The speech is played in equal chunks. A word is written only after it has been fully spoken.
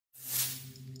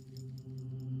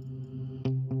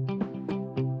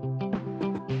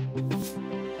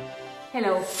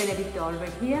Hello, Benedicte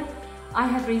Olrik here. I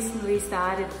have recently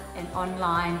started an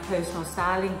online personal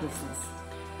styling business.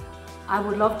 I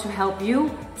would love to help you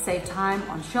save time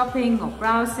on shopping or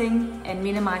browsing and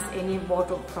minimize any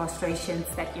wardrobe frustrations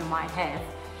that you might have.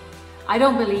 I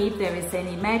don't believe there is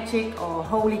any magic or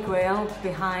holy grail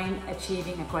behind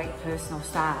achieving a great personal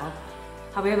style.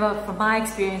 However, from my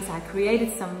experience, I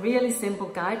created some really simple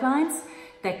guidelines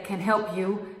that can help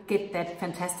you get that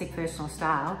fantastic personal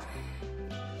style.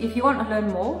 If you want to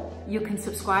learn more, you can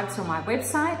subscribe to my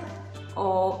website,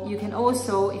 or you can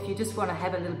also, if you just want to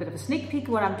have a little bit of a sneak peek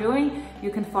what I'm doing, you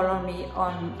can follow me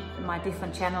on my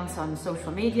different channels on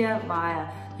social media via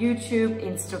YouTube,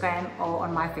 Instagram, or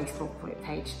on my Facebook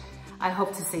page. I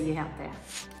hope to see you out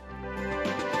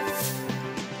there.